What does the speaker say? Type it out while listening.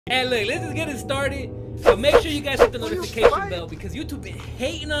And look, let's just get it started. So make sure you guys hit the notification bell because YouTube been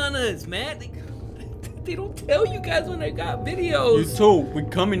hating on us, man. They don't tell you guys when I got videos. YouTube, we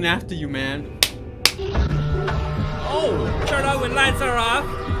coming after you, man. Oh, turn on when lights are off.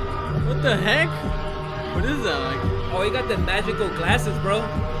 What the heck? What is that like? Oh, you got the magical glasses, bro.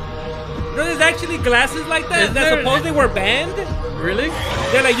 You know, there's actually glasses like that Is that there? supposedly were banned. Really?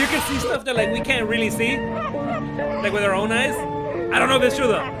 They're like, you can see stuff that like we can't really see, like with our own eyes. I don't know if it's true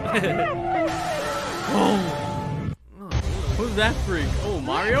though. Oh. Who's that freak? Oh,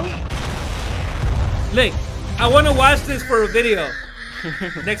 Mario? Look, I want to watch this for a video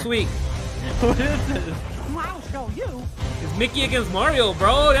next week. What is this? I'll show you. It's Mickey against Mario,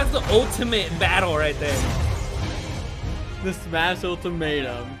 bro. That's the ultimate battle right there. The Smash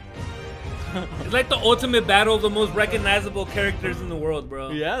Ultimatum. It's like the ultimate battle of the most recognizable characters in the world,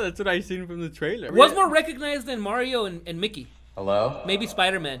 bro. Yeah, that's what I seen from the trailer. What's more recognized than Mario and Mickey? Hello? Maybe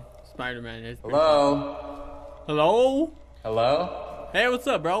Spider-Man. Spider-Man is. Hello? Hello? Hello? Hey, what's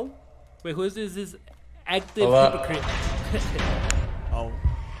up, bro? Wait, who is this? This active Hello? hypocrite. Oh.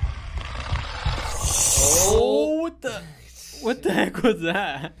 Oh, what the heck was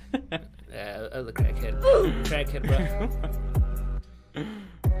that? Yeah, that was a crackhead. Crackhead, bro.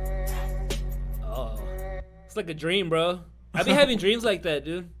 Oh, it's like a dream, bro. I be having dreams like that,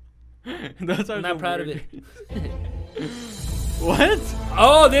 dude. Those are I'm not so proud weird. of it. What?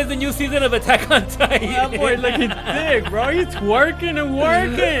 Oh, there's the new season of Attack on Titan. That boy looking thick, bro. He's working and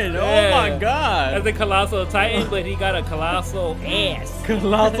working. Oh my That's god. a colossal Titan, but he got a colossal ass.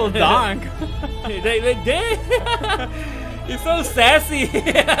 Colossal donk. they did. He's so sassy. He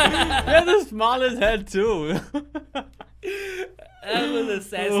has the smallest head too. That was a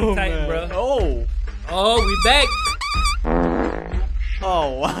sassy Oh, Titan, man. bro. Oh. Oh, we back.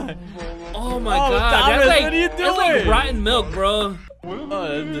 Oh, what? Oh my Oh, god, Thomas, that's like, what are you that's like doing? rotten milk, bro. Oh,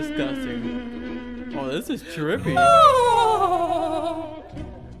 that's disgusting. Oh, this is trippy.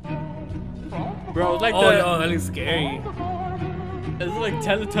 Bro, it's like Oh, no, that looks scary. it's like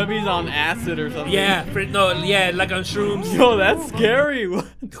Teletubbies on acid or something. Yeah, like on shrooms. Yo, that's scary. What?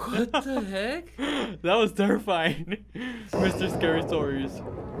 What the heck? That was terrifying. Mr. Scary Stories.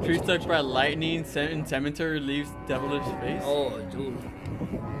 Tree struck by lightning in cemetery leaves devilish face. Oh, dude.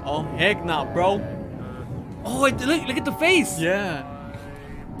 Oh, heck nah, bro. Oh, look at the face. Yeah.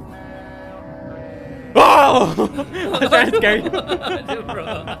 Oh! I'm trying to scare you. Dude,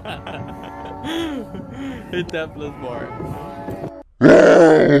 bro. Hit that plus bar.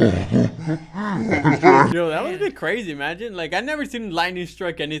 Yo, that was a bit crazy. Imagine, like, I've never seen lightning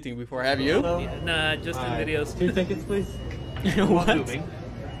strike anything before. Have you? Nah, just in videos. 2 tickets, please. What?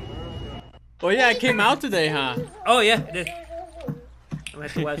 Oh yeah, it came out today, huh? Oh yeah, it did. I'm gonna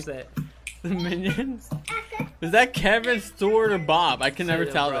have to watch that. The Minions. Is that Kevin, Stuart, or Bob? I can never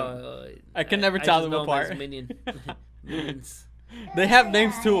tell them. I can never tell just them know apart. as Minions. They have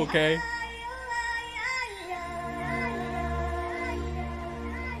names too, okay?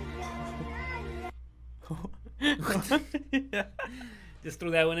 Yeah. Just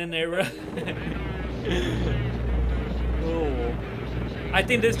threw that one in there, bro. Oh. I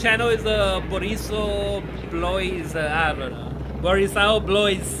think this channel is Boriso Blois. I don't know. Borisao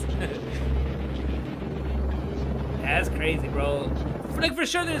Blois. That's crazy, bro. Like for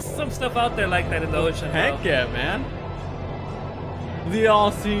sure, there's some stuff out there like that in the ocean. Heck bro. yeah, man. The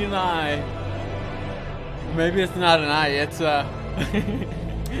all-seeing eye. Maybe it's not an eye. It's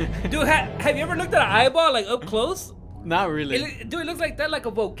Dude, have you ever looked at an eyeball like up close? not really. Dude, it looks like that, like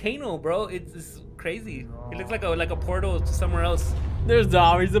a volcano, bro. It's crazy. It looks like a portal to somewhere else. There's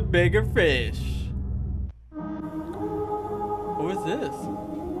always a bigger fish. Who is this?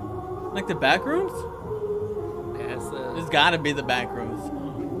 Like the back rooms? Yeah, There's gotta be the back rooms.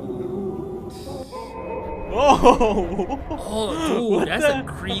 Oh! oh, dude, What that's the- a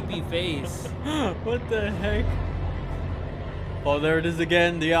creepy face. What the heck? Oh, there it is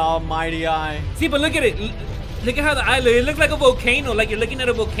again, the almighty eye. See, but look at it. Look at how the eye looks. It looks like a volcano, like you're looking at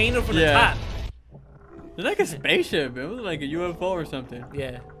a volcano from the Yeah. top. It's like a spaceship. It was like a UFO or something.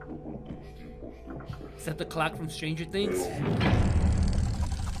 Yeah. Is that the clock from Stranger Things?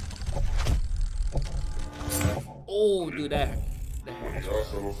 Oh, dude, that.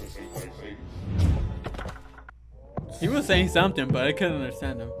 He was saying something, but I couldn't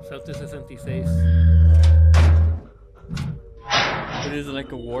understand him. Something 66. It is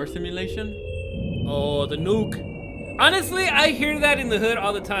like a war simulation. Oh, the nuke. Honestly, I hear that in the hood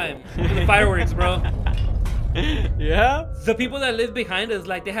all the time. The fireworks, bro. Yeah? The people that live behind us,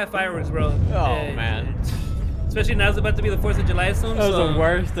 like, they have fireworks, bro. Oh, man. Especially now it's about to be the 4th of July soon. That was so the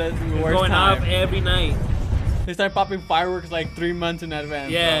worst. That's the worst going time. off every night. They start popping fireworks like 3 months in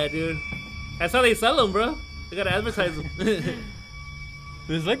advance. Yeah, bro. dude. That's how they sell them, bro. They gotta advertise them.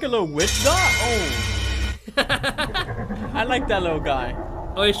 There's like a little witch dot. Oh. I like that little guy.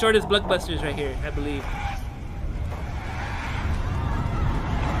 Oh, his short is Blockbusters right here, I believe.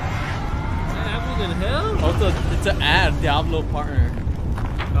 Apples in hell? Also, it's an ad, Diablo partner.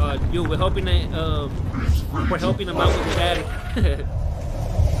 Yo, we're helping him out with his daddy.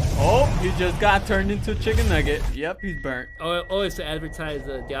 Oh, he just got turned into a chicken nugget. Yep, he's burnt. Oh, it's to advertise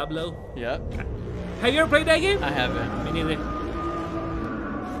Diablo. Yep. Have you ever played that game? I haven't. Me neither.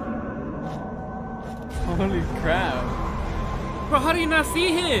 Holy crap. Bro, how do you not see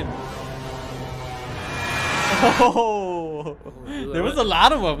him? Oh, there was a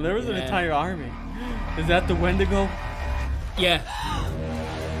lot of them. There was an entire army. Is that the Wendigo? Yeah.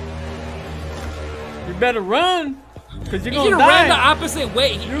 You better run, cause you're It gonna die. ran the opposite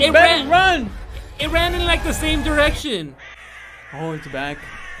way. You better run. It ran in like the same direction. Oh, it's back.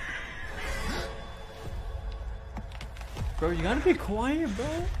 Bro, you gotta be quiet,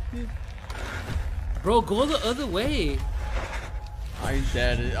 bro. Bro, go the other way. Oh, he's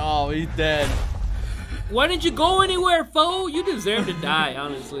dead. Oh, he's dead. Why didn't you go anywhere, fool? You deserve to die,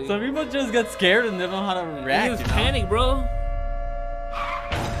 honestly. Some people just get scared and they don't know how to react. You just panic, bro.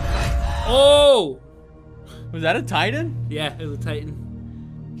 Oh! Was that a Titan? Yeah, it was a Titan.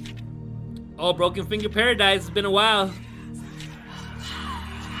 Oh, Broken Finger Paradise. It's been a while.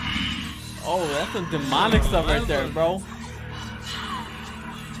 Oh, that's some demonic stuff right there, bro.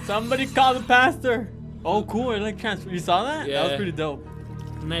 Somebody call the pastor. Oh, cool. It like transfer. You saw that? Yeah. That was pretty dope.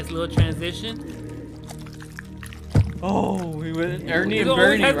 Nice little transition. Oh, we went Ernie and It always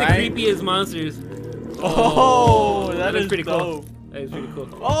Bernie, has right? the creepiest monsters. Oh, that is pretty dope. cool. That is pretty cool.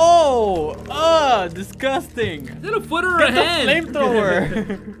 Oh, disgusting. Is that a foot or a Get the hand?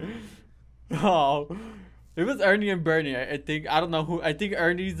 flamethrower. Oh, it was Ernie and Bernie. I think. I don't know who. I think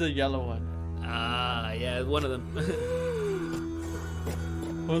Ernie's the yellow one. Ah, yeah, it's one of them.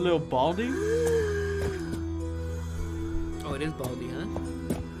 Oh, little Baldy. Oh, it is Baldy, huh?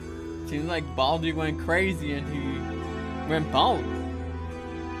 Seems like Baldy went crazy and he went bald.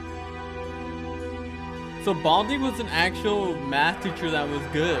 So Baldy was an actual math teacher that was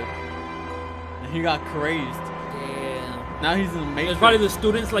good, and he got crazed. Damn. Now he's in the It's Matrix. probably the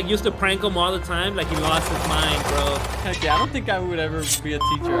students like used to prank him all the time, like he lost his mind, bro. Heck yeah, I don't think I would ever be a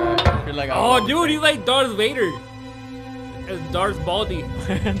teacher. I feel like I Oh, dude, he's like Darth Vader. It's Darth Baldy.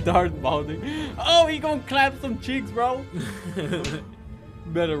 Darth Baldy. Oh, he gonna clap some cheeks, bro.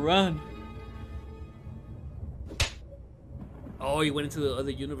 Better run. Oh, he went into the other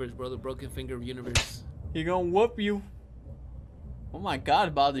universe, bro. The Broken Finger universe. He gonna whoop you. Oh my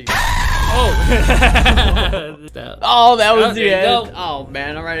God, Baldy. Oh. Oh, that was the Okay, end. go. Oh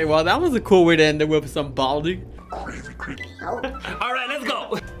man, alright. Well, that was a cool way to end it with some Baldy. All right, let's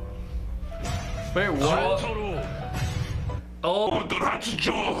go. Wait, what? Oh.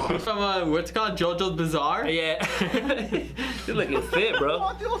 From what's it called? JoJo's Bizarre? Yeah. You're looking fit,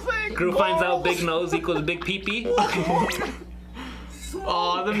 bro. Group finds out big nose equals big pee-pee.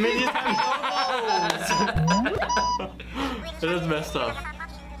 Oh, the minions have nose. It is messed up.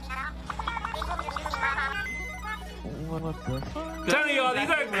 I'm telling y'all, these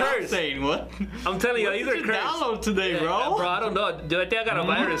are cursed. Saying what? I'm telling y'all, these are What did you cursed. download today, bro? Bro, I don't know. Dude, I think I got a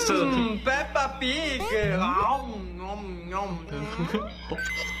virus too. Peppa Pig.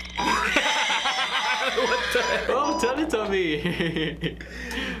 Oh, tell it to me.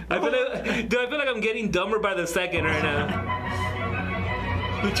 I feel like I'm getting dumber by the second right now.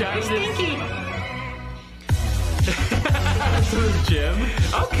 The challenge Stinky. to the gym.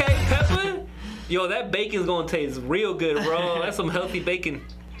 Okay, Peppa. Yo, that bacon's gonna taste real good, bro. That's some healthy bacon.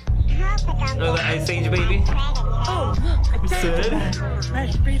 Oh, the Ice Age baby. Oh, You said? that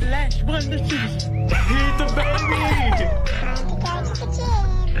should be the last one this season. Eat the baby.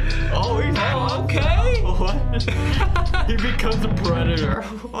 Oh, he's Okay. What? He becomes a predator.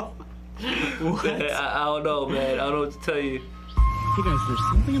 What? I don't know, man. I don't know what to tell you. Hey guys, there's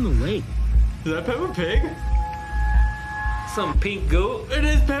something in the lake. Is that Peppa Pig? Some pink goo. It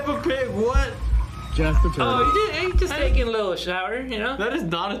is Peppa Pig. What? Just a turtle. Oh, he's just taking a little shower, you know? That is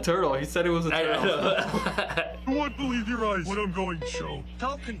not a turtle. He said it was a I turtle. know. You won't believe your eyes what I'm going to show.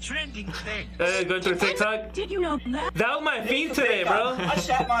 Talking trending thing. Going through TikTok? Did you know that? That was my feed today, bro. I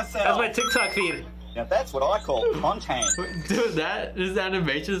shat myself. That's my TikTok feed. Now that's what I call content. Dude, his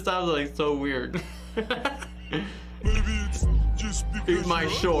animation style is like so weird. Maybe it's just because Eat my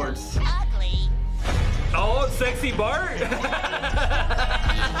you're shorts. Oh, sexy Bart.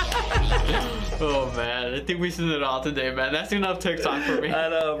 Oh man, I think we seen it all today, man. That's enough TikTok for me. I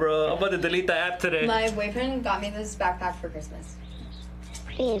know, bro. I'm about to delete the app today. My boyfriend got me this backpack for Christmas.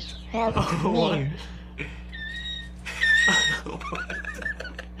 Please help What? me.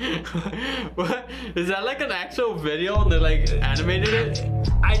 What? Is that like an actual video and they like animated it?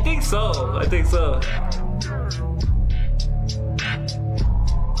 I think so. I think so.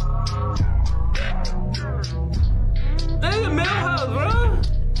 Look at the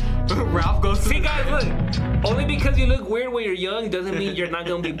Millhouse, bro. Ralph goes to See, the- guys, look. Only because you look weird when you're young doesn't mean you're not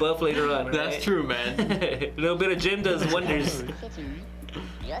gonna be buff later on. That's right? true, man. A little bit of gym does wonders.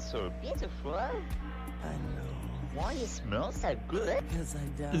 You're so beautiful. Why you smell so good?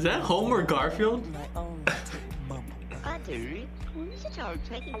 Is that Homer Garfield? Butter, we should start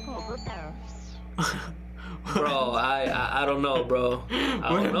taking over baths. Bro, I don't know, bro.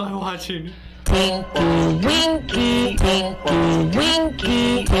 I What don't am I know. watching? Twinkle, winky, twinkle,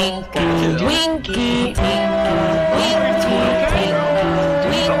 winky, twinkle, winky,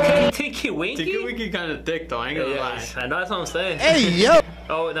 Okay, Tinky Winky. Tinky Winky kind of thick though, I ain't gonna lie. Yes, I know, that's what I'm saying. Hey, yo!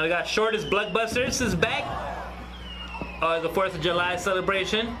 Oh, now we got Shortest Blockbusters is back. Oh, the 4th of July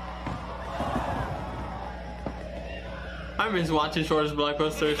celebration. I miss watching Shortest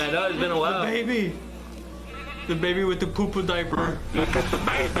Blockbusters. I know, it's been a The while. baby! The baby with the poo-poo diaper.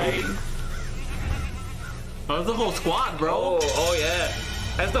 That was the whole squad, bro. Oh yeah.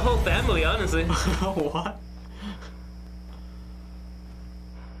 That's the whole family, honestly. What?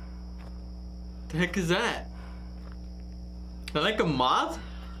 The heck is that? Is that like a moth?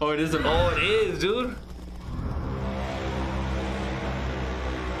 Oh, it is a moth. Oh, it is, dude.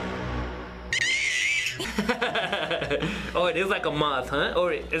 Oh, it is like a moth, huh?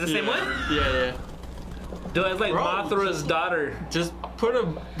 Or is it the same one? Yeah. Dude, it's like Bro. Mothra's daughter. Just put a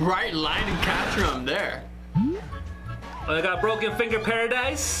bright light and capture him there. Oh, I got Broken Finger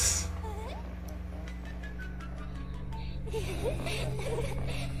Paradise.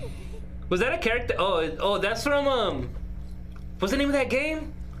 Was that a character? Oh, that's from what's the name of that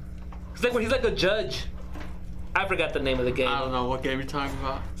game? It's like where he's like a judge. I forgot the name of the game. I don't know what game you're talking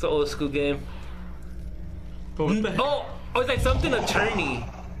about. It's an old school game. But what the heck? Oh, it's like something attorney.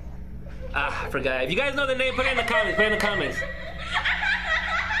 Ah, I forgot. If you guys know the name, put it in the comments. Put it in the comments.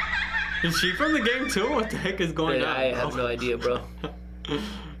 Is she from the game too? What the heck is going Dude, on? I have no idea, bro.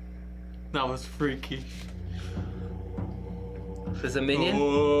 That was freaky. Is this a minion?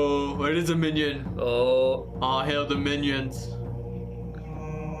 Oh, it is a minion. Oh, Oh, hail the minions.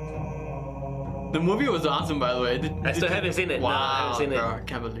 The movie was awesome, by the way. I still haven't seen it. No, I Wow, haven't seen it. bro, I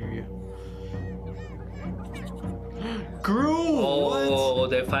can't believe you. Gru! Oh, What?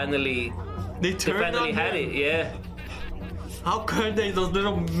 they finally They turned on had him. it. Yeah, How could they, those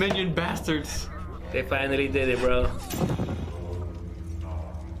little minion bastards? they finally did it, bro.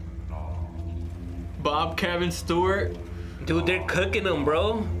 Bob, Kevin, Stewart. Dude, they're cooking them,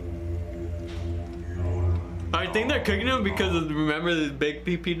 bro. I think they're cooking them because of, remember the big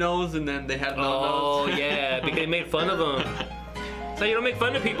pee-pee nose and then they had no Oh nose? yeah, because they made fun of them. So you don't make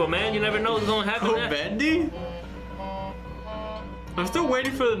fun of people, man. You never know what's gonna happen. Oh, next. Bendy? I'm still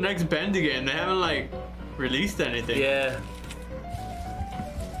waiting for the next Bendy game. They haven't like released anything. Yeah.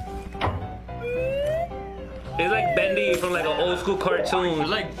 It's like Bendy from like an old school They're cartoon.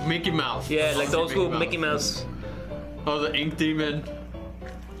 like Mickey Mouse. Yeah, like the old school Mickey Mouse. Oh, the Ink Demon.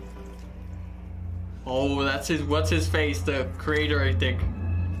 Oh, that's his. What's his face? The creator, I think.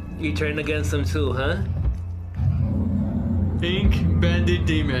 You turn against them too, huh? Ink Bendy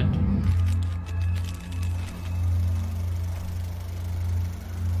Demon.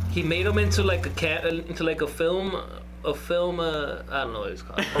 He made him into like into like a film. I don't know what it's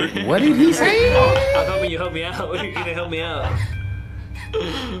called. What did he say? I'm hoping you help me out. You can help me out.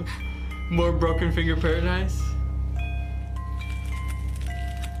 More Broken Finger Paradise.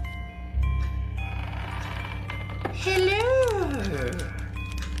 Hello.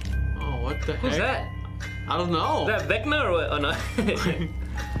 Oh, what the Who's heck? that? I don't know. Is that Vecna or what? Oh no.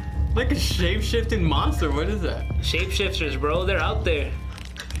 Like a shape-shifting monster. What is that? Shapeshifters, bro. They're out there.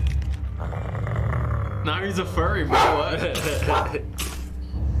 Now he's a furry, bro. What?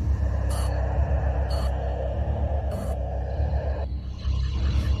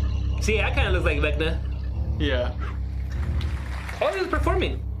 See, I kind of look like Vecna. Yeah. Oh, he's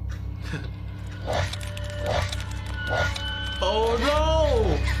performing. Oh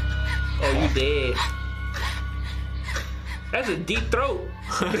no! Oh, you dead. That's a deep throat.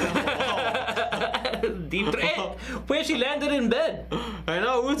 Deep throat. Where she landed in bed. I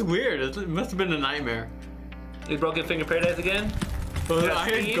know, it was weird. It must have been a nightmare. You Broken Finger Paradise again? Oh, Yeah,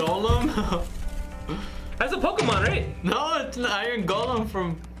 Iron Steve. Golem? That's a Pokemon, right? No, it's an Iron Golem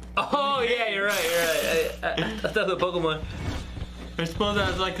from. Oh yeah, you're right. I thought it was a Pokemon. I suppose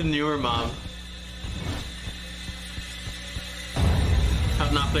that's like the newer mob.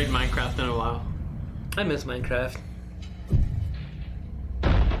 Have not played Minecraft in a while. I miss Minecraft.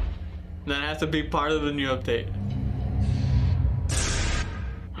 That has to be part of the new update.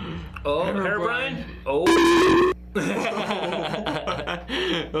 Oh, Herobrine. Oh.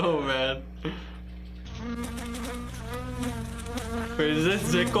 Oh man. Wait, is this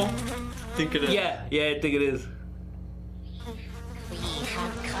Zickle? I think it is. Yeah, I think it is.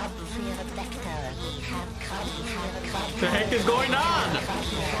 What the heck is going on?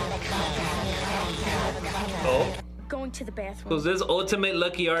 Oh. Going to the bathroom. Who's this ultimate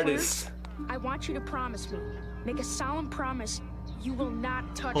lucky artist? First, I want you to promise me. Make a solemn promise you will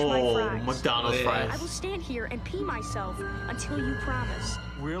not touch my Oh, fries. McDonald's Yeah. I fries. will stand here and pee myself until you promise.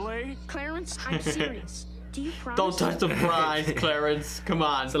 Really? Clarence, I'm serious. Do you promise? Don't touch the fries, Clarence. Come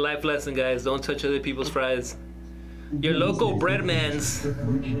on. It's a life lesson, guys. Don't touch other people's fries. Your local bread man's.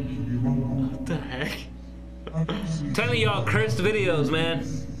 What the heck? I'm telling y'all, cursed videos, man.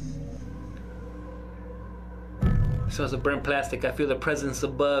 Smells of burnt plastic. I feel the presence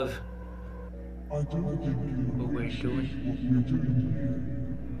above. What we're doing.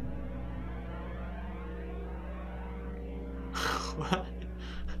 What?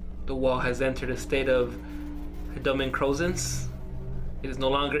 The wall has entered a state of incrosence. It is no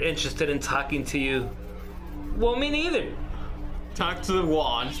longer interested in talking to you. Well, me neither. Talk to the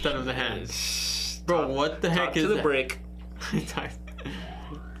wall instead of the hands. Bro, what the heck Talk is to the that? brick.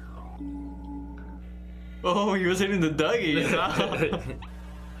 Oh, he was hitting the Dougie.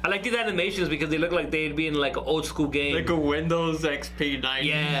 I like these animations because they look like they'd be in like an old school game. Like a Windows XP 9.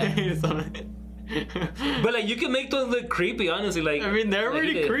 Yeah. But like you can make those look creepy, honestly. Like I mean, they're like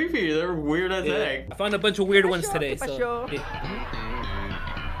really creepy. They're weird as heck. I found a bunch of weird ones today. So. Yeah.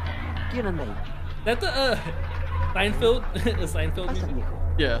 That the Seinfeld? The Seinfeld music?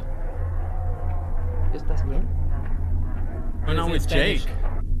 Yeah. ¿Estás bien? What's on with Spanish. Jake?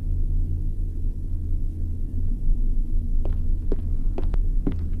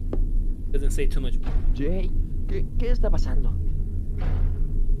 Doesn't say too much. Jake, ¿qué está pasando?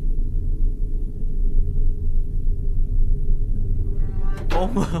 Oh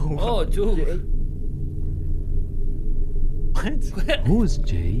my. Oh, dude. Jake. What? Who's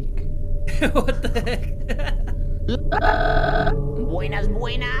Jake? What the heck? Buenas,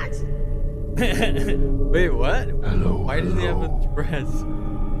 buenas. Wait, what? Hello. Why does he have a dress?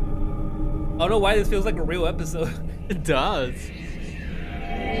 I don't know why this feels like a real episode. It does.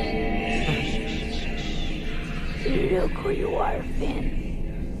 Look who you are,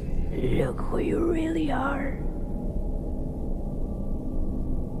 Finn. Look who you really are.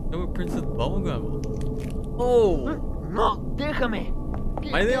 No, Princess Bubblegum. Oh! No, déjame.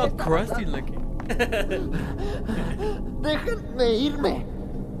 Why are they all crusty looking? Déjenme irme.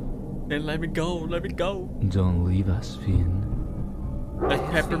 Then let me go, let me go. Don't leave us, Finn. That's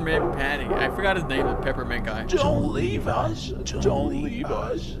Peppermint Patty. I forgot his name, the Peppermint guy. Don't leave us. Don't leave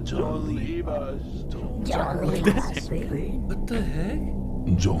us. Don't leave us. Don't leave us, Finn. What the heck?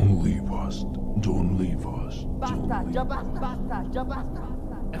 Don't leave us. Don't leave us. Basta, ya basta, ya basta.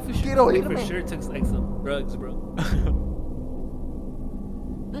 I for Quiero sure, irme. for sure took like some drugs, bro.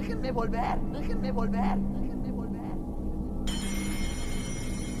 Déjenme volver, déjenme volver, déjenme volver.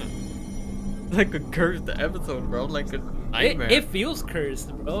 Like a cursed episode, bro. Like a nightmare. It feels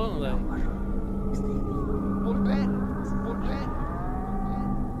cursed, bro. Like, Volver, volver.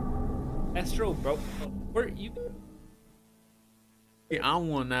 Astro, bro. Where you? I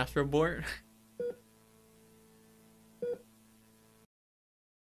want an Astro Board.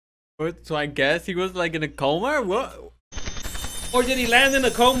 What? So I guess he was like in a coma or what? Or did he land in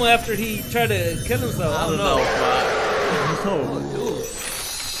a coma after he tried to kill himself? I don't know.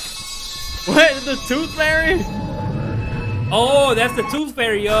 What? The Tooth Fairy? Oh, that's the Tooth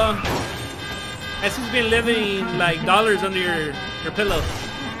Fairy, y'all. That's who's been living like dollars under your pillow.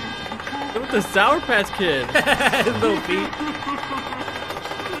 Look at the Sour Patch Kid. His little feet.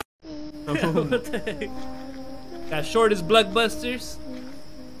 What the heck? Got short as Blockbusters.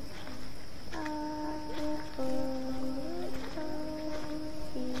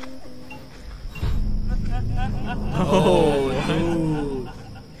 Oh, dude.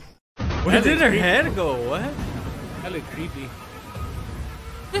 Where That did looks her creepy. head go? What? That look creepy.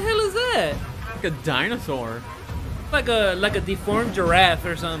 What the hell is that? Like a dinosaur. Like a deformed giraffe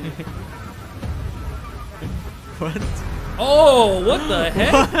or something. What? Oh, what the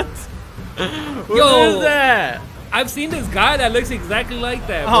heck? What? What Yo. is that? I've seen this guy that looks exactly like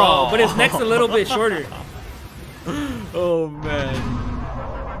that, bro. Oh. But his neck's a little bit shorter. Oh man.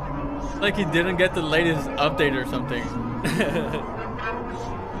 Like he didn't get the latest update or something.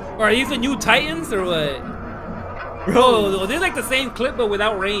 Or are these the new Titans or what? Bro, they're like the same clip but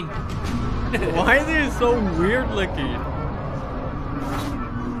without rain. Why are they so weird looking?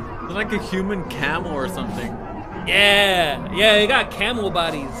 They're like a human camel or something. Yeah, they got camel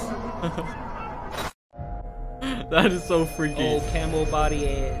bodies. That is so freaky. Oh, camel body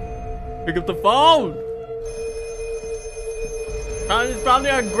ass. Pick up the phone. It's probably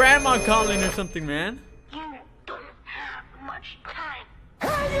our grandma calling or something, man. You don't have much time.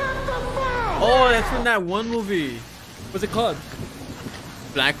 Oh, that's from that one movie. What's it called?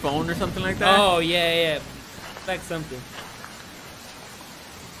 Black Phone or something like that? Oh, yeah. Black something.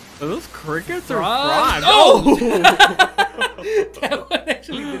 Are those crickets or frogs? frogs? Oh! That one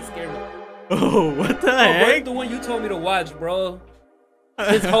actually did scare me. Oh, what the heck? The one you told me to watch, bro.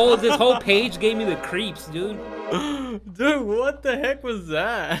 This whole page gave me the creeps, dude. Dude, what the heck was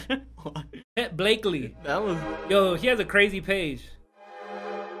that? Pet Blakely. That was... Yo, he has a crazy page.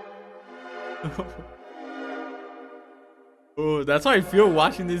 Oh, that's how I feel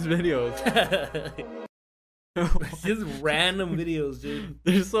watching these videos. Just random videos, dude.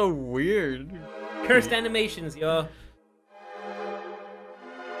 They're so weird. Cursed animations, yo.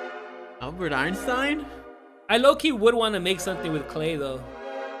 Albert Einstein? I low-key would want to make something with clay, though.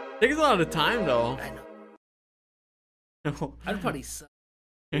 Takes a lot of time, though. I know. I'd probably suck.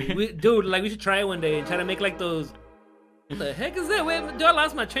 Dude, like, we should try it one day and try to make, like, those... What the heck is that? Wait, dude, I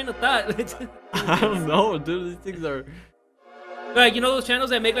lost my train of thought. I don't know, dude. These things are... Like, you know those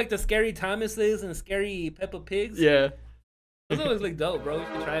channels that make, like, the Scary Thomases and Scary Peppa Pigs? Yeah. Those always look dope, bro. We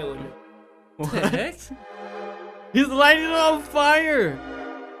should try it one day. What the heck? He's lighting it on fire!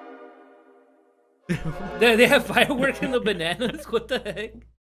 They have fireworks in the bananas? What the heck?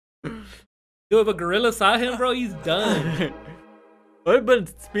 Dude, if a gorilla saw him, bro, he's done.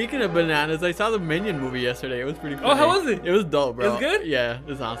 But speaking of bananas, I saw the Minion movie yesterday. It was pretty funny. Oh, how was it? It was dope, bro. It was good? Yeah, it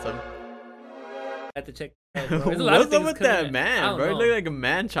was awesome. I have to check it out, bro. There's a lot of What's up things with coming that out. man, bro? I He don't looked like a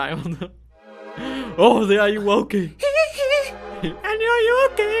man child. Oh, are you okay? And are you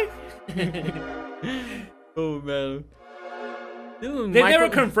okay? Oh, man. They never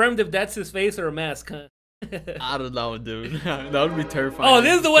confirmed if that's his face or a mask, huh? I don't know, dude. That would be terrifying. Oh,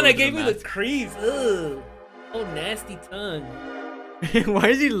 this is the one that gave me the creeps. Ugh. Oh, nasty tongue. Why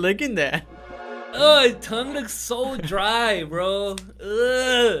is he licking that? Oh, his tongue looks so dry, bro.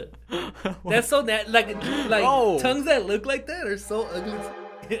 Ugh. That's so like Oh. Tongues that look like that are so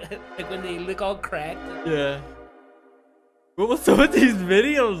ugly. Like when they look all cracked. Yeah. What was up with these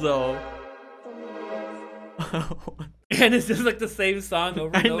videos, though? And it's just like the same song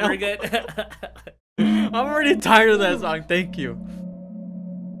over and over again. I'm already tired of that song. Thank you.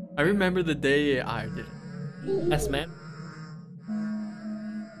 I remember the day I did it. That's man.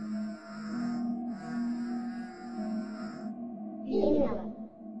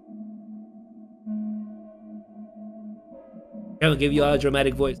 I'll give you all a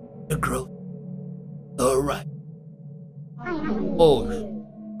dramatic voice. The growth. Alright. Oh,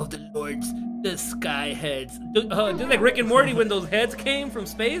 of the lords, the sky heads. Just like Rick and Morty when those heads came from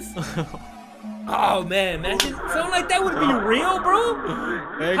space. Oh man, imagine something like that would be real, bro.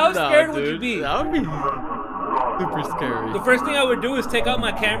 How scared would you be? That would be super scary. The first thing I would do is take out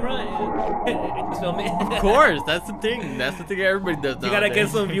my camera and just film it. Of course, that's the thing. That's the thing everybody does now. You gotta get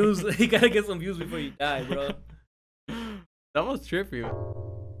some views. You gotta get some views before you die, bro. That was trippy.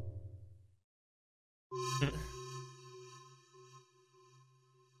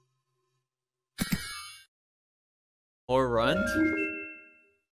 Or Runt?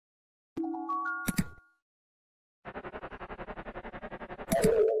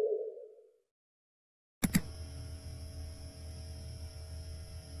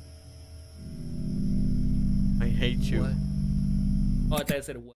 I hate you. What? Oh, I thought I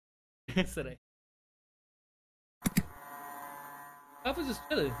said what? I said I. I was just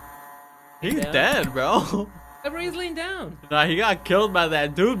chilling. He's down. dead, bro. Everybody's laying down. Nah, he got killed by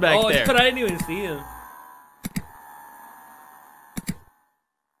that dude back there. But I didn't even see him.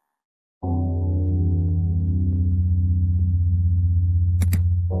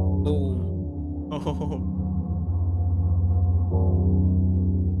 Oh.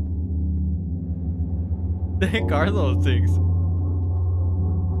 The heck are those things?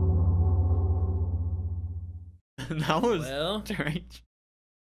 That was strange.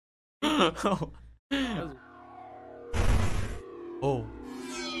 Oh. Oh.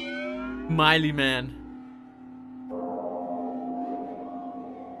 Miley man.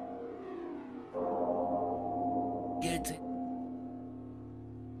 Get it.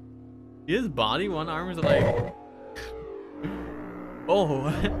 His body, one arm is like.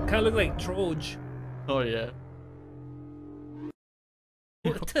 Oh. Kind of look like Troj. Oh yeah.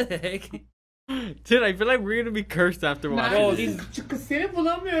 What the heck? Dude, I feel like we're gonna be cursed after watching. Bro, this. these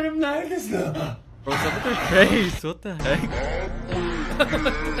Bro, stop with their face. What the heck?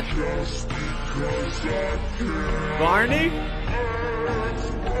 Barney?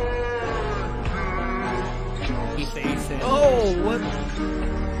 he facing. Oh, what?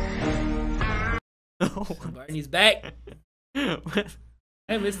 Oh, Barney's back.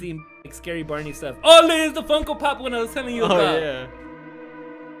 I miss the like, scary Barney stuff. Oh, there's the Funko Pop one I was telling you about. oh yeah.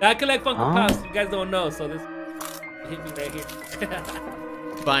 I collect Funko Pops. You guys don't know, so this hit me right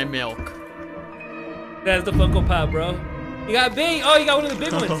here. Buy milk. That's the Funko Pop, bro. You got big. Oh, you got one of the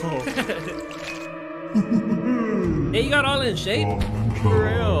big ones. Hey, you got all in shape. For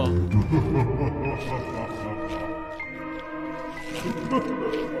real.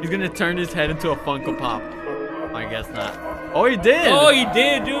 He's gonna turn his head into a Funko Pop. I guess not. Oh, he did. Oh, he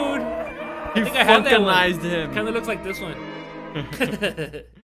did, dude. He think I have that one. Funkonized him. Kind of looks like this one.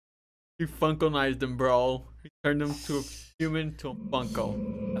 He Funkonized him, bro. He turned him to a human to a Funko.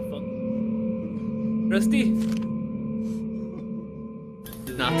 Rusty?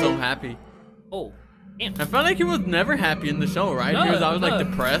 He's not so happy. Oh, damn. I felt like he was never happy in the show, right? He was always like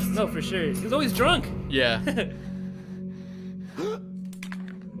depressed. No, for sure. He's always drunk. Yeah.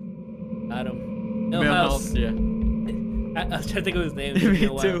 Adam. Millhouse. Yeah. I was trying to think of his name. Me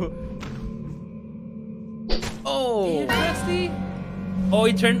too. Oh. Rusty. Oh,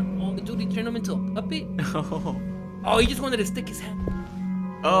 he turned. Oh, dude, he turned him into a puppet. Oh, he just wanted to stick his hand.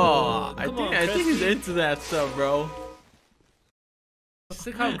 Oh, Come on, I think he's Krusty. into that stuff, bro.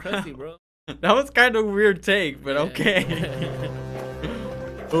 Sick how crusty, bro. That was kind of a weird take, but okay.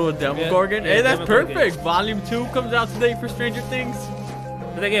 Oh, Demogorgon. Yeah, Hey, that's Demogorgon. perfect. Volume 2 comes out today for Stranger Things.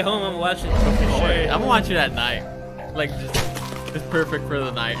 When I get home, I'm watching it for Oh, sure. wait, I'm watching at night. Like, just perfect for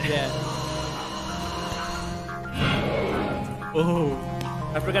the night. Yeah. Oh,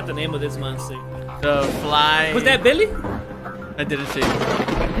 I forgot the name of this monster. the fly. Was that Billy? I didn't see it.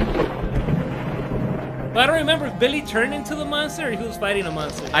 But I don't remember if Billy turned into the monster or he was fighting a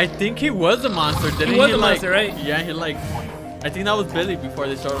monster. I think he was a monster, didn't he? was a like, monster, right? Yeah, he like. I think that was Billy before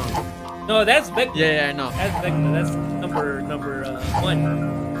they showed him. No, that's Vecna. Yeah, I know. That's Vecna. That's number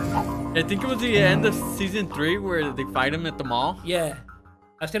 1. I think it was the end of season 3 where they fight him at the mall. Yeah.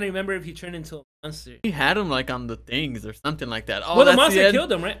 I was trying to remember if he turned into a monster. He had him like on the things or something like that. Oh, Well, the that's monster end.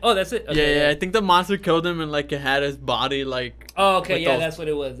 killed him, right? Oh, that's it. Yeah, Okay, yeah, I think the monster killed him and like it had his body like. Oh, okay, with yeah, those that's what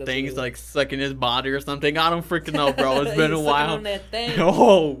it was. That's things what it was. like sucking his body or something. I don't freaking know, bro. It's been a He's while. sucking on that thing.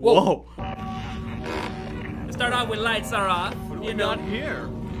 Oh, whoa. Let's start off with lights are off. You know, here.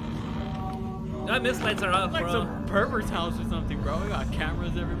 I miss lights are off, Like bro. some pervert's house or something, bro. We got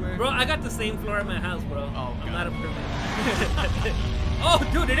cameras everywhere. Bro, I got the same floor at my house, bro. Oh, I'm God. not a pervert. Oh,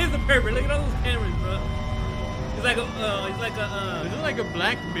 dude, it is a pervert. Look at all those cameras, bro. It's like a, This is like a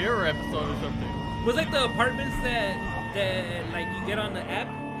Black Mirror episode or something. was like the apartments that like you get on the app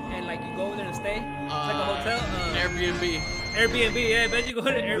and like you go over there to stay. It's like a hotel. Airbnb. Airbnb, yeah. I bet you go to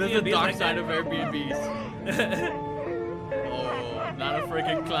Airbnb. This is the dark like side that. of Airbnbs. Oh, not a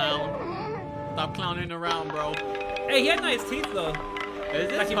freaking clown. Stop clowning around, bro. Hey, he had nice teeth though. Is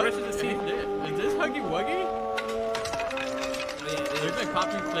this Like he brushes his teeth. Is this Huggy Wuggy? Oh, yeah, it It is. looks like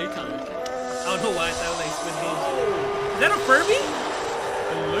Poppy Playtime. I don't know why I thought it was like Squid Game. Is that a Furby?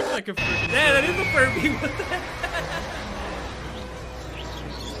 It looks like a freaking. Yeah, that is a Furby. What the heck?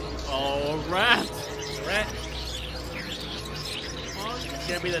 Oh, a rat. Rat. It's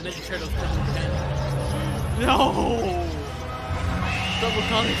gonna be the Ninja Turtles. No. Double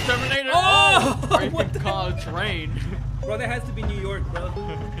call exterminator. Oh! Or you What can the call it train. Bro, that has to be New York, bro.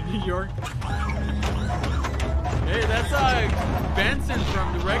 New York. Hey, that's Benson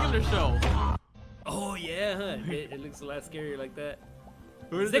from the regular show. Oh yeah, huh? It looks a lot scarier like that.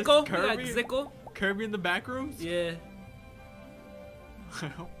 Who is this? Zickle? Kirby? Yeah, Zickle? Kirby in the back rooms? Yeah.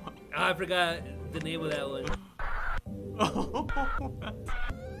 Oh, I forgot the name of that one.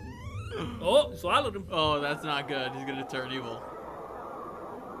 Oh, swallowed him. Oh, that's not good. He's gonna turn evil.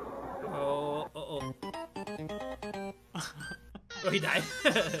 Oh, uh-oh. Oh, he died.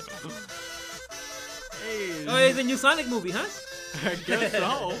 Hey. Oh, it's a new Sonic movie, huh? I guess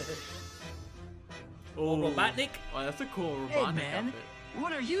so. Oh, Robotnik? Oh, that's a cool robotic outfit.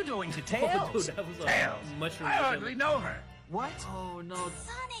 What are you doing to Oh, Tails? dude, that was a mushroom. I hardly know her. What? Oh no,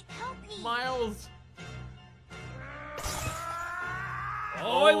 Sonic, help me. Miles.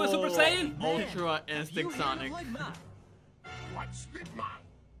 Oh, it was Super Saiyan? Ultra Instinct Sonic. What's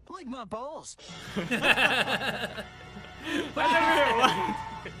like my balls? What?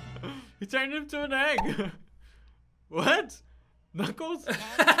 He turned into an egg. What? Knuckles?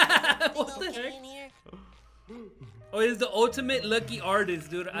 What the heck? Oh, he's the ultimate lucky artist,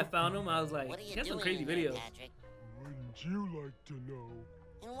 dude. I found him. I was like, he has some crazy videos. Wouldn't you like to know?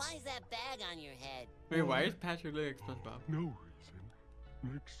 And why is that bag on your head? Wait, why is Patrick like SpongeBob? No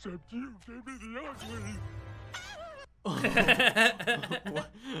reason. Except you gave me the ugly.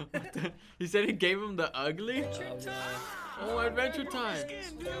 What the? He said he gave him the ugly? Oh, Adventure Time!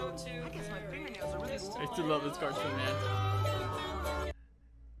 I still love this cartoon, man.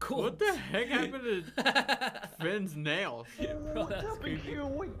 Cool. What the heck happened to Finn's nails? Bro, that's creepy.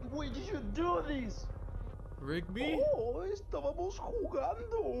 Why did you do this? Rigby? Oh, estábamos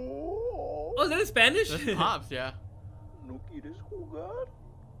jugando. Oh, is that in Spanish? That's Pops, yeah. ¿No quieres jugar?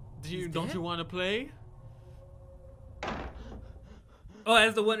 Don't you want to play? Oh,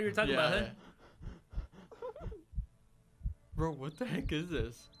 that's the one you were talking about, huh? Yeah. Bro, what the heck is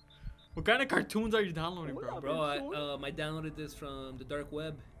this? What kind of cartoons are you downloading, bro? Bro, I downloaded this from the dark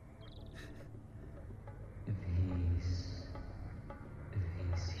web. If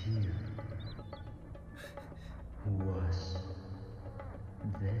he's here, who was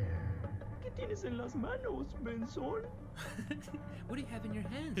there? ¿Qué tienes en las manos, Benson? What do you have in your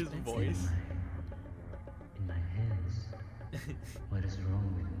hands? His Benson? voice. In my hands. What is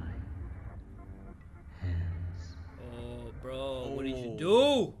wrong with my hands? Oh, bro, what did you Oh.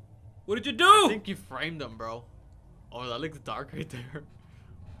 do? What did you do? I think you framed them, bro. Oh, that looks dark right there.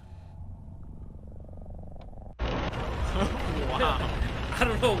 Wow. I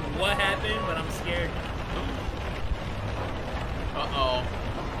don't know what happened, but I'm scared. Uh-oh.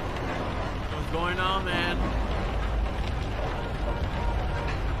 What's going on, man?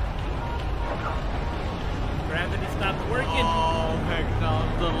 Gravity stopped working. Oh, heck no.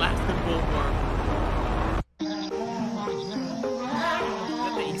 The last bolt Is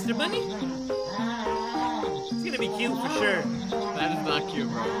that the Easter Bunny? It's gonna be cute for sure. That is not cute,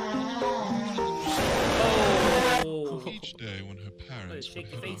 bro. Oh. Each day when her parents Shake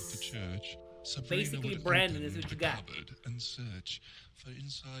would your head off face. to church, Sabrina Basically, would Brandon open is what you the got. cupboard and search, for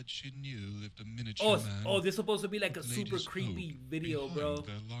inside she knew lived a miniature man. Oh, this is supposed to be like a with super ladies' creepy hope video, bro. behind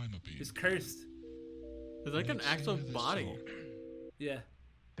their lima beans. It's cursed. It's like an actual body. Yeah.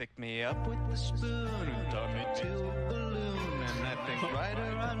 Pick me up with the spoon and tie me to a balloon. And I think right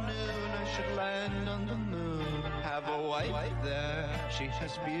around noon I should land on the moon. Have a wife there, she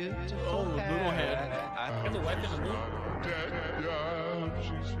has beautiful Oh, the hair. little head. Got the wife in the moon. Dead, yeah,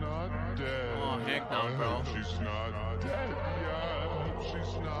 she's not dead. Oh, heck no, bro. She's not dead, yeah,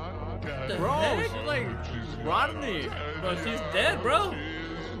 she's not dead. Bro, heck? she's like Rodney. Bro, she's dead, bro.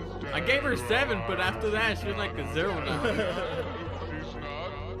 I gave her 7, but after that, she was like a 0 now. She's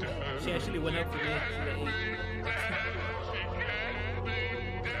not dead. She actually went up for me. She's like,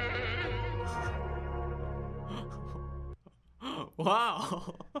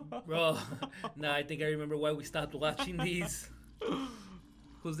 Wow. bro, nah, I think I remember why we stopped watching these.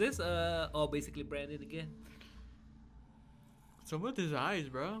 Who's this? Oh, basically Brandon again. What's up with his eyes,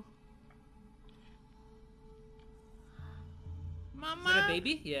 bro? Is that a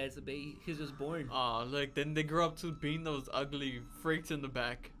baby? Yeah, it's a baby. He's just born. Oh, look, then they grow up to being those ugly freaks in the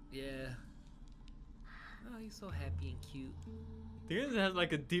back. Yeah. Oh, he's so happy and cute. I think this has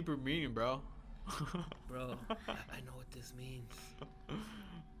like a deeper meaning, bro. Bro, I know what this means. What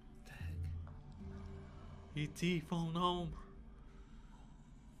the heck? E.T. phone home.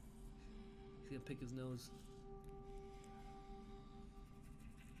 He's gonna pick his nose.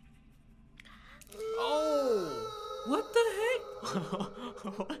 Oh! What the heck?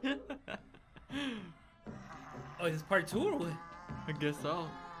 Oh, is this part 2 or what? I guess so.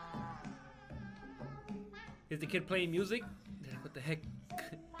 Is the kid playing music? What the heck?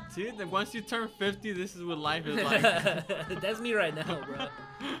 See, then once you turn 50, this is what life is like. That's me right now, bro.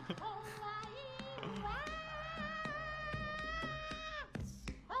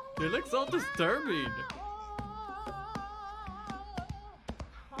 They look so disturbing.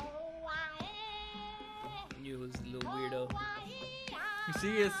 You was a little weirdo. You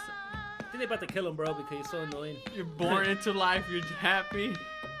see, it's I think they about to kill him, bro, because he's so annoying. you're born into life, you're happy,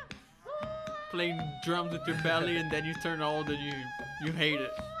 playing drums with your belly, and then you turn old and you hate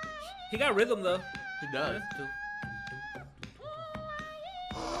it. He got rhythm though. He does.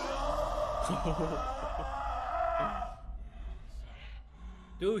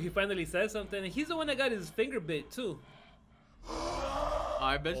 Dude, he finally said something. He's the one that got his finger bit too.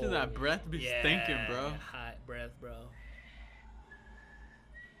 I bet you that breath be stinking, bro. Hot breath, bro.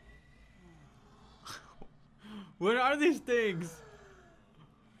 What are these things?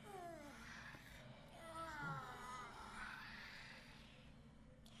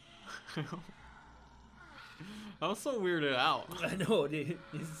 I was so weirded out. I know, dude.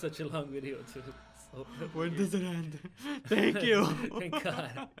 This is such a long video too. So when does it end? Thank you. Thank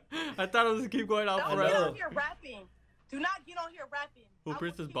God. I thought it was keep going out Don't forever. get on here rapping. Do not get on here rapping. Who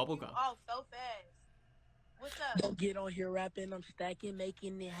Princess Bubblegum? Oh, so fast. What's up? Don't get on here rapping. I'm stacking,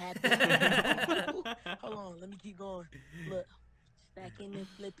 making it happen. Hold on, let me keep going. Look, stacking and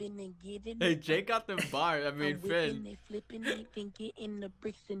flipping and getting. Hey, Jake got them bars. I mean, Finn. And flipping and getting the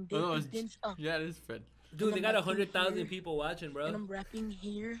bricks and Oh, no, dividends. yeah, it is Finn. Dude, they got 100,000 people watching, bro. And I'm rapping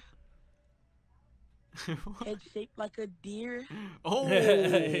here. Head shaped like a deer. Oh,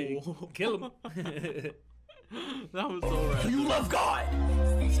 kill him. That was so rad. You love God.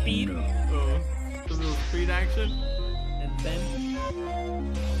 Speed. A little speed action. And then.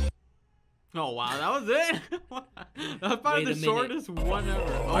 Oh wow, that was it. That's probably the shortest one ever.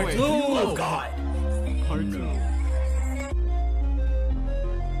 Oh Part wait, two. you love God. Part 2.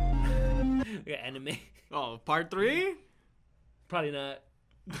 Yeah, anime. Oh, part 3? Probably not.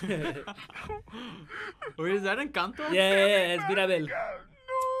 Wait, is that Encanto? Yeah, it's Mirabel.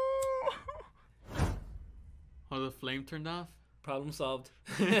 Oh, the flame turned off? Problem solved.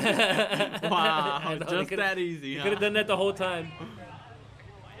 Wow, just that easy. You Huh? could have done that the whole time.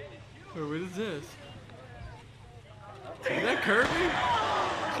 Wait, what is this? Is that Kirby?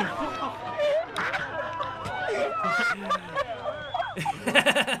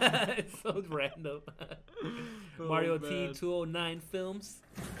 It's so random. Mario Team 209 films.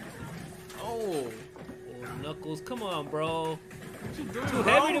 Oh. Knuckles, come on, bro. What you doing, Too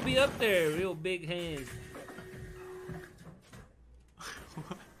bro? heavy to be up there. Real big hands.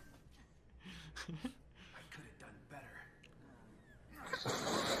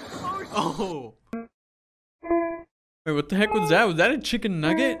 Oh. Wait, what the heck was that? Was that a chicken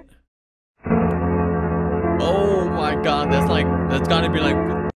nugget? Oh my god, that's gotta be like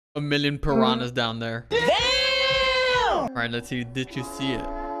a million piranhas down there. Damn! Alright, let's see. Did you see it?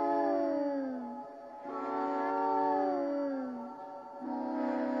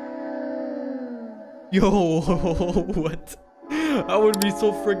 Yo, what? I would be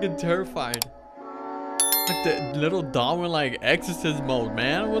so freaking terrified. Like the little doll went like exorcist mode,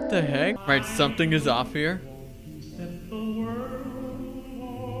 man. What the heck? Right, something is off here.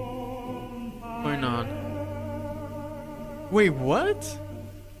 Going on. Wait, what?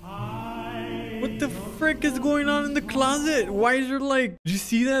 What the frick is going on in the closet? Why is there like... Did you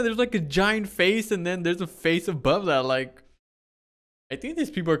see that? There's like a giant face and then there's a face above that. Like... I think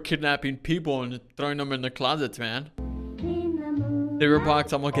these people are kidnapping people and throwing them in the closets, man. The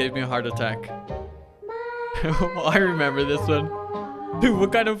ROBLOX almost gave me a heart attack. I remember this one. Dude,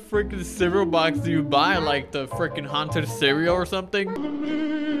 what kind of freaking cereal box do you buy? Like the freaking haunted cereal or something?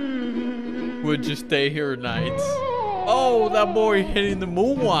 Would you stay here nights? Oh, that boy hitting the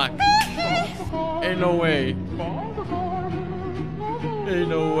moonwalk. Ain't no way. Ain't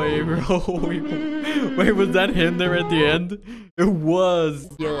no way, bro. Wait, was that him there at the end? It was.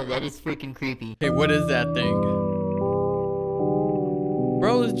 Yo, that is freaking creepy. Hey, what is that thing?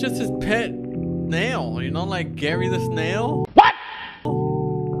 Bro, it's just his pet snail. You know, like Gary the snail? What?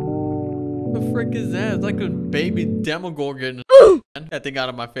 The frick is that? It's like a baby Demogorgon. Get that thing out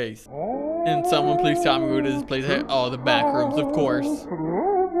of my face. And someone please tell me what this place is. Oh, the back rooms, of course.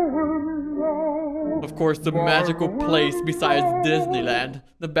 Of course, the magical place besides Disneyland.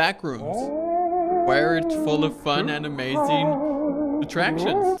 The back rooms. Where it's full of fun and amazing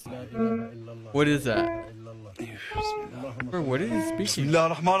attractions. What is that? Bro, what is he speaking?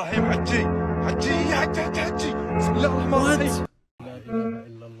 What?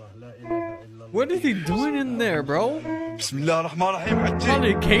 What is he doing in there, bro?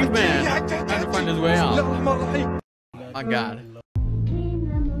 Probably a caveman trying to find his way out. My god.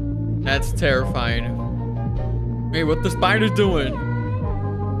 That's terrifying. Hey, what the spider's doing?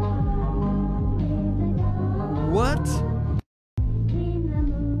 What?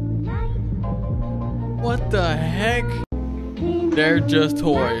 What the heck? They're just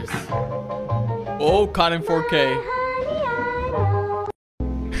toys. Oh, caught in 4K.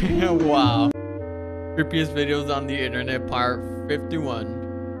 Wow. Creepiest videos on the internet, part 51.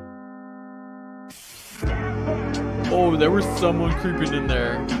 Oh, there was someone creeping in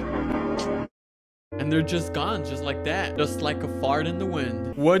there. And they're just gone, just like that. Just like a fart in the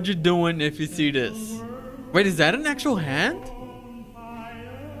wind. What you doing if you see this? Wait, is that an actual hand?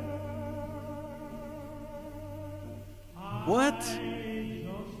 What?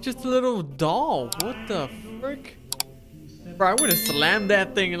 Just a little doll. What the frick? Bro, I would have slammed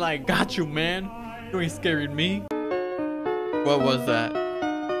that thing and like, got you, man. You ain't scaring me. What was that?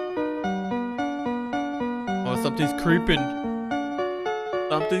 Oh, something's creeping.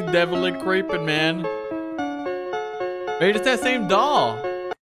 Something definitely creeping, man. Wait, it's that same doll.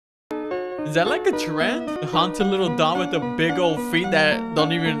 Is that like a trend? The haunted little doll with the big old feet that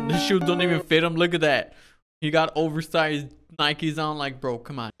don't even, the shoes don't even fit him. Look at that. He got oversized Nikes on. Like, bro,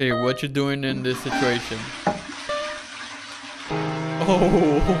 come on. Hey, what you doing in this situation?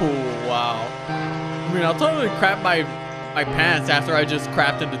 Oh, wow. I mean, I'll totally crap my pants after I just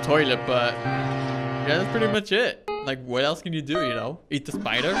crapped in the toilet, but yeah, that's pretty much it. Like, what else can you do, you know? Eat the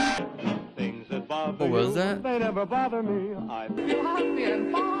spider? What was that?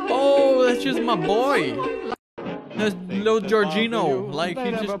 Oh, that's just my boy. That's little Georgino. Like,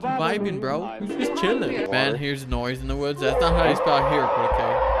 he's just vibing, bro. He's just chilling. Man, here's noise in the woods. That's not how you spell here, but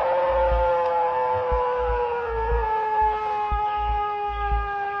okay.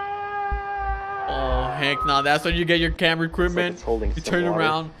 Oh, heck no. That's when you get your camera equipment. You turn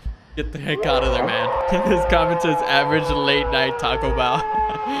around. Get the heck out of there, man. This comment says average late night Taco Bell.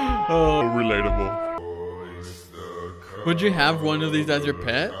 Oh, relatable. Would you have one of these as your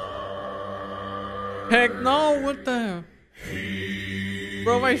pet? Heck no, what the?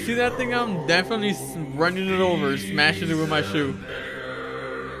 Bro, if I see that thing, I'm definitely running it over, smashing it with my shoe.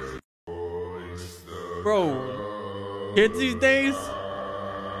 Bro, kids these days,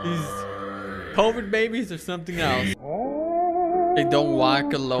 these COVID babies or something else. They don't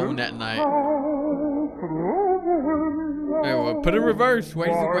walk alone at night. Hey, well, put it in reverse. Why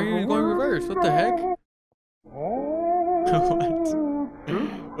are you going reverse? What the heck? What?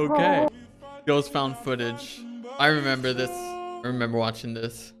 Okay. Ghost found footage. I remember this. I remember watching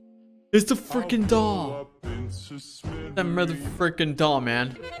this. It's the freaking doll. That mother freaking doll,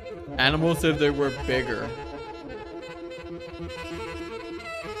 man. Animals said they were bigger.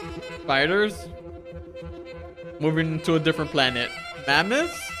 Spiders? Moving to a different planet.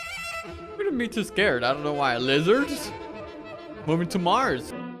 Mammoths? I'm gonna be too scared. I don't know why. Lizards? Moving to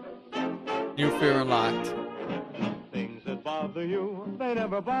Mars. New fear unlocked. Things that bother you, they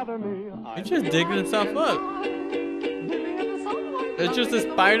never bother me. He's just digging himself up. It's just a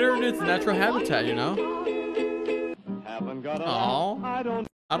spider in its natural habitat, you know? Oh, I don't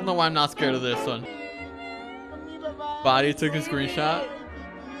know why I'm not scared of this one. Body took a screenshot.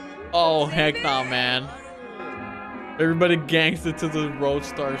 Oh, heck no, man. Everybody gangsta to the road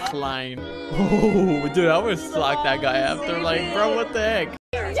starts flying. Oh, dude, I would sock that guy after. Like, bro, what the heck?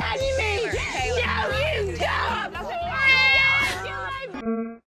 You're judging me! No, you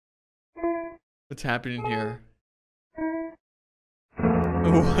don't! What's happening here?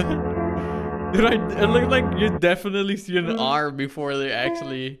 What? Dude, it looked like you definitely see an arm before they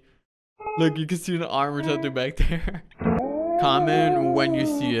actually... Look, you can see an arm or something back there. Comment when you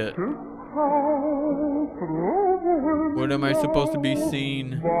see it. What am I supposed to be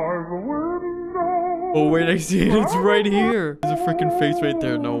seeing? Oh wait, I see it. It's right here. There's a freaking face right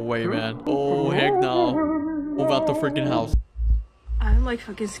there. No way, man. Oh heck no. Move out the freaking house. I'm like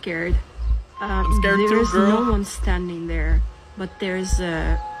fucking scared. I'm scared too, girl. There's no one standing there, but there's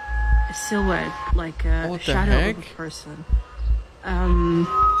a silhouette, like a shadow of a person.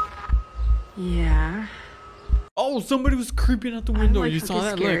 Yeah. Oh, somebody was creeping out the window. Like, you saw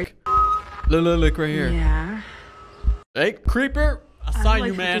that? Scared. Look right here. Yeah. Hey, creeper! I saw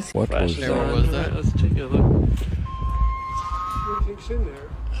you, man. What was that? What was that? Let's take a look. What do you think's in there?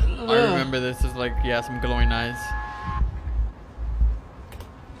 I remember this is like, yeah, some glowing eyes.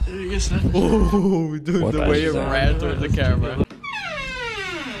 Oh, dude, What the way it ran towards the camera.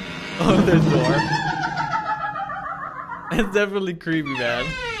 Oh, there's door. That's definitely creepy, man.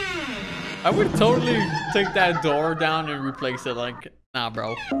 I would totally take that door down and replace it. Like, nah,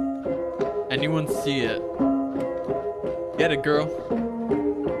 bro. Anyone see it? Get it, girl.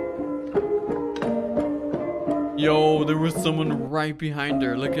 Yo, there was someone right behind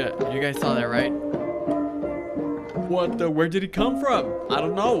her. Look at, you guys saw that, right? What the, where did he come from? I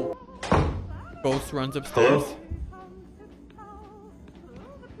don't know. Ghost runs upstairs.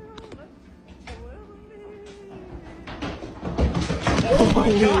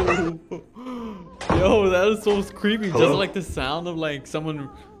 Oh. Yo, that is so creepy. Just like the sound of like someone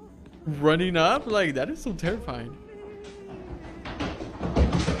running up. Like, that is so terrifying.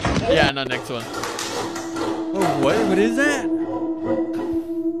 Yeah, no, next one. Oh, what? What is that?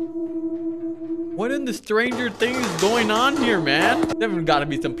 What in the Stranger Things going on here, man? There's gotta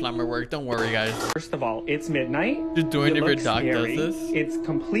be some plumber work. Don't worry, guys. First of all, it's midnight. Just doing it if your dog does this. It's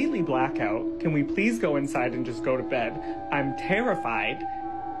completely blackout. Can we please go inside and just go to bed? I'm terrified.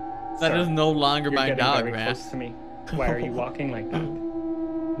 That is no longer my dog, very man. Close to me. Why are you walking like that?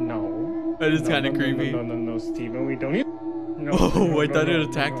 No. That is kind of creepy. No, Steven, we don't need... No, Oh, I thought it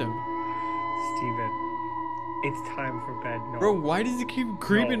attacked him. Steven, it's time for bed. No. Bro, why does he keep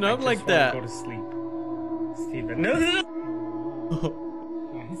creeping No, up I like just wanna that? Go to sleep. Steven. No.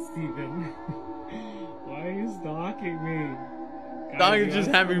 Why, Steven? Why are you stalking me? Dog is just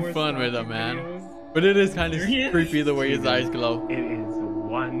having fun with him, man. But it is kind of creepy the way his eyes glow. It is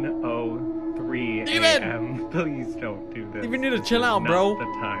 1:03 a.m. Please don't do this. You need to chill out, bro. Not the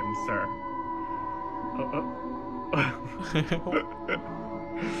time, sir.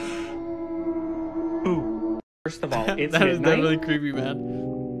 Ooh. First of all, it's that is midnight. definitely creepy,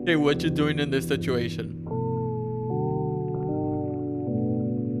 man. Okay, what you doing in this situation?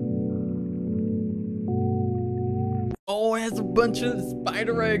 Oh, it has a bunch of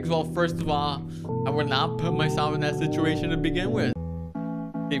spider eggs. Well, first of all, I would not put myself in that situation to begin with.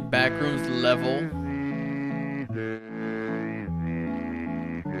 Okay, backrooms level.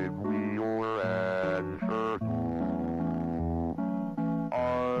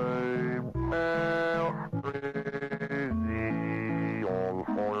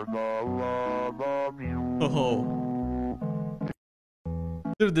 Oh.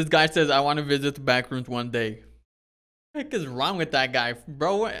 Dude, this guy says, I want to visit the backrooms one day. What the heck is wrong with that guy?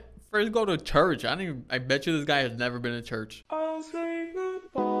 Bro, first go to church. I bet you this guy has never been to church.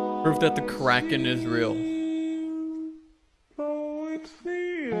 Proof that the Kraken is real.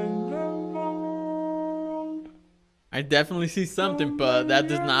 I definitely see something, but that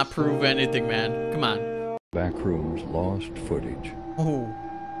does not prove anything, man. Come on. Backrooms lost footage. Oh.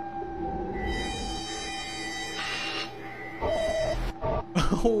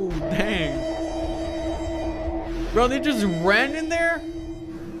 Oh, dang. Bro, they just ran in there?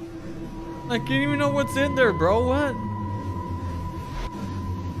 I can't even know what's in there, bro. What?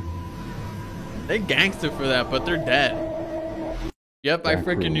 They gangster for that, but they're dead. Yep, I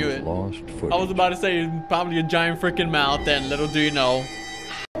freaking knew it. I was about to say probably a giant freaking mouth, and little do you know,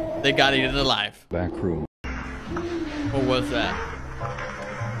 they got eaten alive. Backroom. What was that?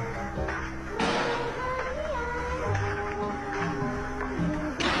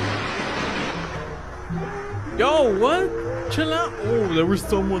 Yo, what? Chill out. Oh, there was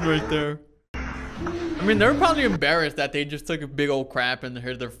someone right there. I mean, they're probably embarrassed that they just took a big old crap and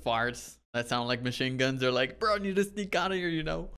heard their farts that sound like machine guns. They're like, bro, I need to sneak out of here, you know?